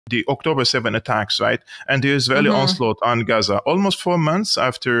the October 7 attacks, right? And the Israeli onslaught on Gaza. Almost 4 months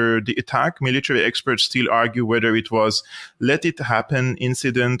after the attack, military experts still argue whether it was let it happen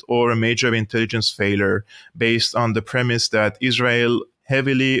incident or a major intelligence failure, based on the premise that Israel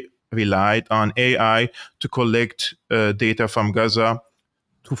heavily relied on AI to collect data from Gaza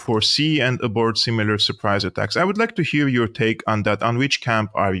to foresee and abort similar surprise attacks. I would like to hear your take on that. On which camp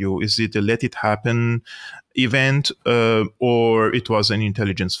are you? Is it a let it happen event, or it was an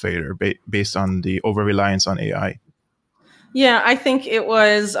intelligence failure based on the over-reliance on AI? Yeah, I think it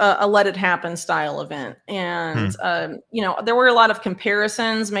was a let it happen style event. And, you know, there were a lot of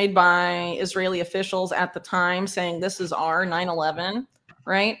comparisons made by Israeli officials at the time saying this is our 9/11,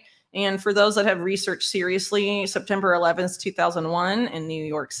 right? And for those that have researched seriously, September 11th, 2001 in New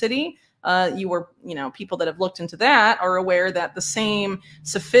York City, people that have looked into that are aware that the same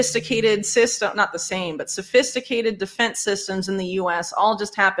sophisticated system, not the same, but sophisticated defense systems in the US all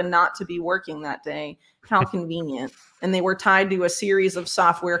just happened not to be working that day. How convenient. And they were tied to a series of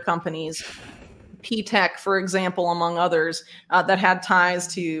software companies, P-Tech, for example, among others, that had ties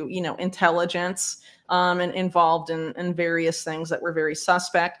to, you know, intelligence, and involved in various things that were very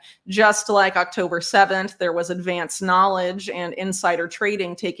suspect. Just like October 7th, there was advanced knowledge and insider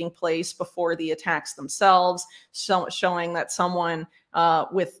trading taking place before the attacks themselves, showing that someone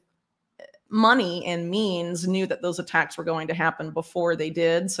with money and means knew that those attacks were going to happen before they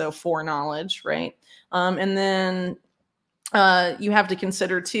did. So foreknowledge, right? And then you have to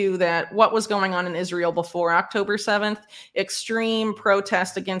consider, too, that what was going on in Israel before October 7th, extreme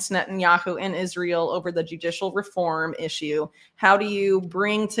protest against Netanyahu in Israel over the judicial reform issue. How do you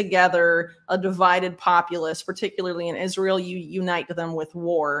bring together a divided populace, particularly in Israel? You unite them with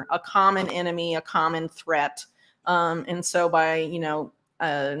war, a common enemy, a common threat. And so by,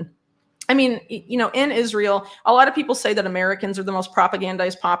 in Israel, a lot of people say that Americans are the most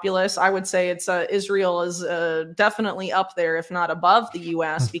propagandized populace. I would say it's Israel is definitely up there, if not above the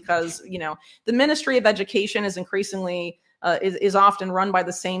U.S., because, you know, the Ministry of Education is increasingly is often run by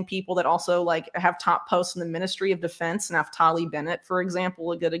the same people that also like have top posts in the Ministry of Defense. Naftali Bennett, for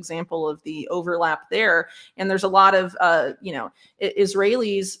example, a good example of the overlap there. And there's a lot of,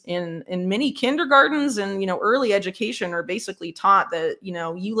 Israelis in many kindergartens and, early education are basically taught that,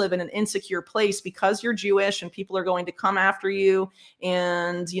 you live in an insecure place because you're Jewish and people are going to come after you.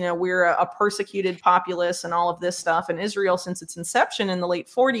 And, we're a persecuted populace and all of this stuff. And Israel, since its inception in the late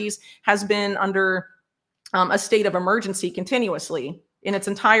 40s, has been under a state of emergency continuously in its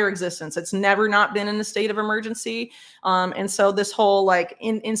entire existence. It's never not been in a state of emergency. And so this whole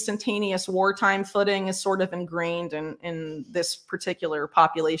instantaneous wartime footing is sort of ingrained in this particular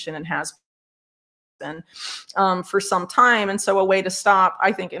population and has been for some time. And so a way to stop,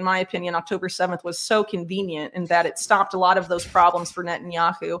 I think, in my opinion, October 7th was so convenient in that it stopped a lot of those problems for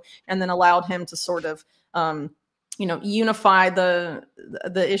Netanyahu and then allowed him to sort of unify the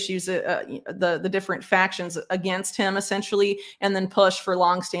issues, the different factions against him, essentially, and then push for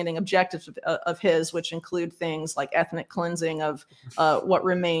longstanding objectives of his, which include things like ethnic cleansing of what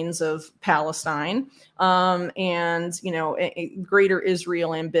remains of Palestine, and greater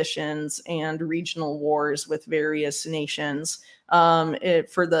Israel ambitions and regional wars with various nations.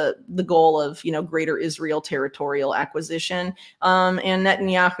 For the goal of, greater Israel territorial acquisition. And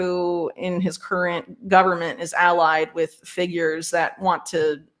Netanyahu in his current government is allied with figures that want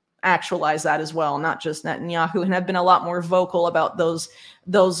to actualize that as well, not just Netanyahu, and have been a lot more vocal about those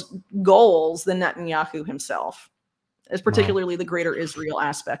goals than Netanyahu himself. Is particularly the greater Israel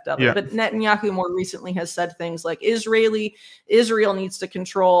aspect of it. Yeah. But Netanyahu more recently has said things like Israel needs to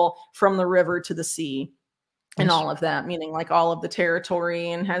control from the river to the sea. And all of that, meaning like all of the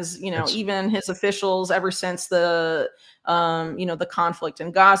territory, and has, even his officials ever since the conflict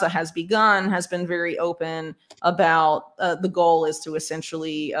in Gaza has begun, has been very open about the goal is to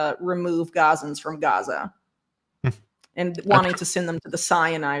essentially remove Gazans from Gaza and wanting to send them to the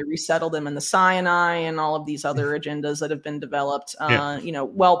Sinai, resettle them in the Sinai, and all of these other agendas that have been developed,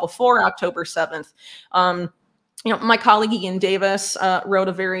 well before October 7th. My colleague Ian Davis wrote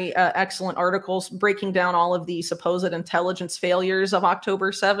a very excellent article breaking down all of the supposed intelligence failures of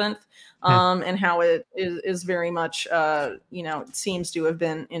October 7th, and how it is very much, seems to have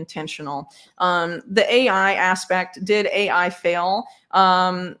been intentional. The AI aspect, did AI fail?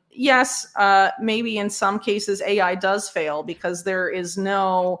 Yes, maybe in some cases AI does fail because there is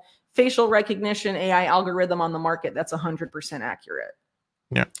no facial recognition AI algorithm on the market that's 100% accurate.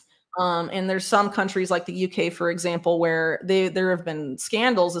 Yeah. And there's some countries like the UK, for example, where there have been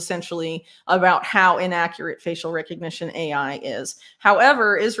scandals essentially about how inaccurate facial recognition AI is.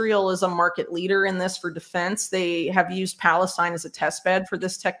 However, Israel is a market leader in this for defense. They have used Palestine as a test bed for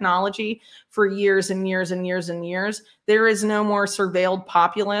this technology for years and years and years and years. There is no more surveilled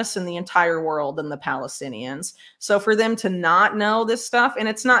populace in the entire world than the Palestinians. So for them to not know this stuff, and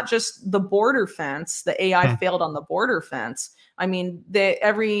it's not just the border fence, the AI failed on the border fence. I mean,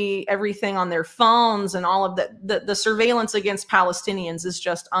 everything on their phones and all of the surveillance against Palestinians is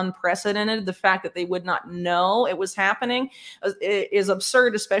just unprecedented. The fact that they would not know it was happening is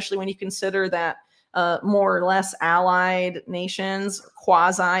absurd, especially when you consider that more or less allied nations,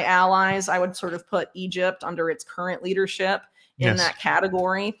 quasi-allies, I would sort of put Egypt under its current leadership in that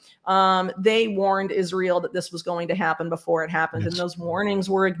category. They warned Israel that this was going to happen before it happened, and those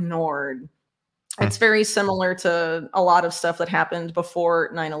warnings were ignored. It's very similar to a lot of stuff that happened before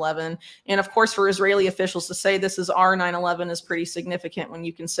 9/11. And of course, for Israeli officials to say this is our 9/11 is pretty significant when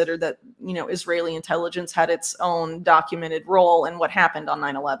you consider that, you know, Israeli intelligence had its own documented role in what happened on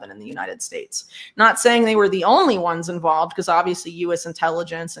 9/11 in the United States. Not saying they were the only ones involved, because obviously US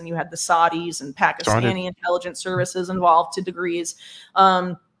intelligence, and you had the Saudis and Pakistani intelligence services involved to degrees.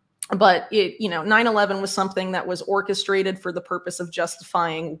 But 9/11 was something that was orchestrated for the purpose of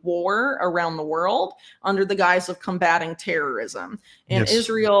justifying war around the world under the guise of combating terrorism. And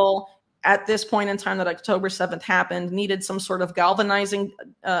Israel, at this point in time that October 7th happened, needed some sort of galvanizing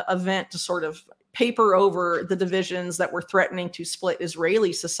event to sort of paper over the divisions that were threatening to split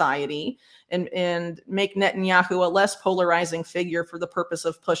Israeli society and make Netanyahu a less polarizing figure for the purpose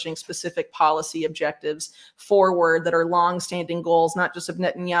of pushing specific policy objectives forward that are long-standing goals, not just of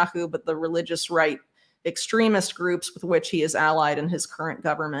Netanyahu, but the religious right extremist groups with which he is allied in his current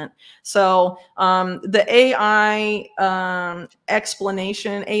government. So the AI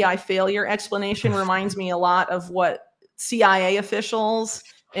AI failure explanation reminds me a lot of what CIA officials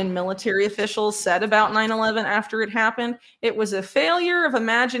and military officials said about 9/11 after it happened. It was a failure of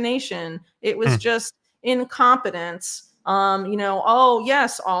imagination. It was just incompetence. Oh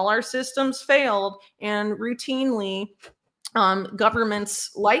yes, all our systems failed. And routinely,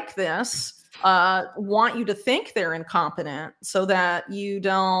 governments like this want you to think they're incompetent so that you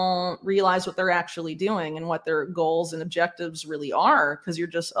don't realize what they're actually doing and what their goals and objectives really are. Because you're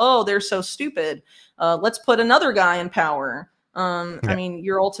just, oh, they're so stupid. Let's put another guy in power. I mean,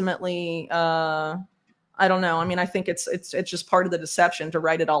 you're ultimately, I don't know. I mean, I think it's just part of the deception to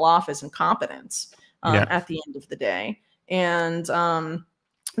write it all off as incompetence at the end of the day. And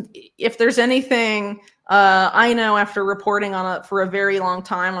if there's anything I know after reporting for a very long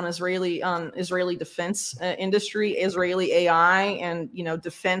time on Israeli defense industry, Israeli AI, and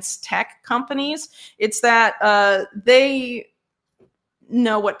defense tech companies, it's that they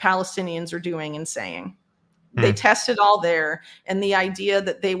know what Palestinians are doing and saying. They tested all there, and the idea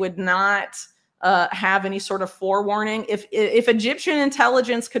that they would not have any sort of forewarning. If Egyptian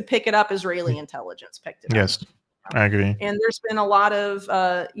intelligence could pick it up, Israeli intelligence picked it up. Yes, I agree. And there's been a lot of,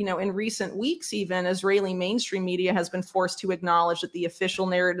 in recent weeks, even Israeli mainstream media has been forced to acknowledge that the official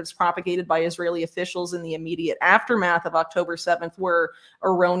narratives propagated by Israeli officials in the immediate aftermath of October 7th were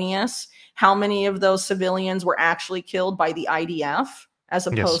erroneous. How many of those civilians were actually killed by the IDF as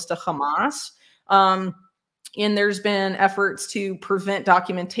opposed to Hamas? And there's been efforts to prevent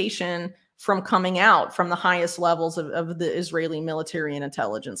documentation from coming out from the highest levels of the Israeli military and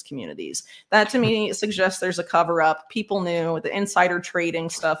intelligence communities. That to me suggests there's a cover up. People knew. The insider trading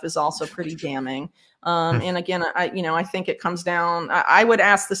stuff is also pretty damning. And again, I think it comes down. I would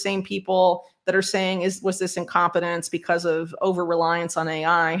ask the same people that are saying, was this incompetence because of over reliance on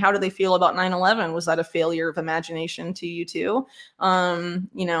AI? How do they feel about 9/11? Was that a failure of imagination to you too? I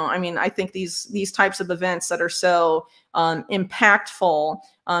mean, I think these types of events that are so impactful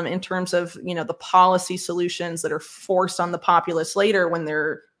in terms of the policy solutions that are forced on the populace later when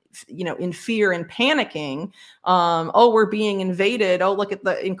they're in fear and panicking. We're being invaded. Oh, look at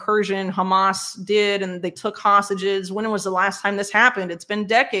the incursion Hamas did, and they took hostages. When was the last time this happened? It's been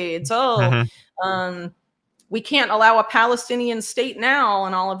decades. We can't allow a Palestinian state now,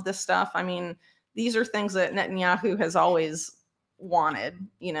 and all of this stuff. I mean, these are things that Netanyahu has always wanted,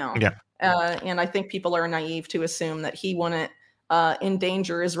 And I think people are naive to assume that he wouldn't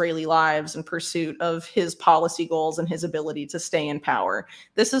endanger Israeli lives in pursuit of his policy goals and his ability to stay in power.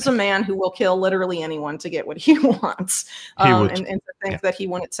 This is a man who will kill literally anyone to get what he wants. And to think that he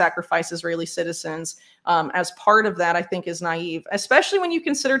wouldn't sacrifice Israeli citizens as part of that, I think, is naive, especially when you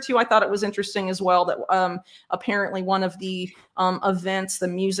consider, too, I thought it was interesting as well that apparently one of the events, the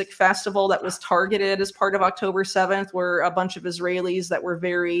music festival that was targeted as part of October 7th, were a bunch of Israelis that were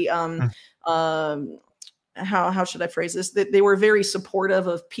very how should I phrase this? They were very supportive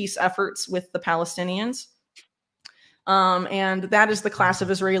of peace efforts with the Palestinians. And that is the class of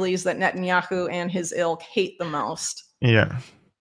Israelis that Netanyahu and his ilk hate the most. Yeah.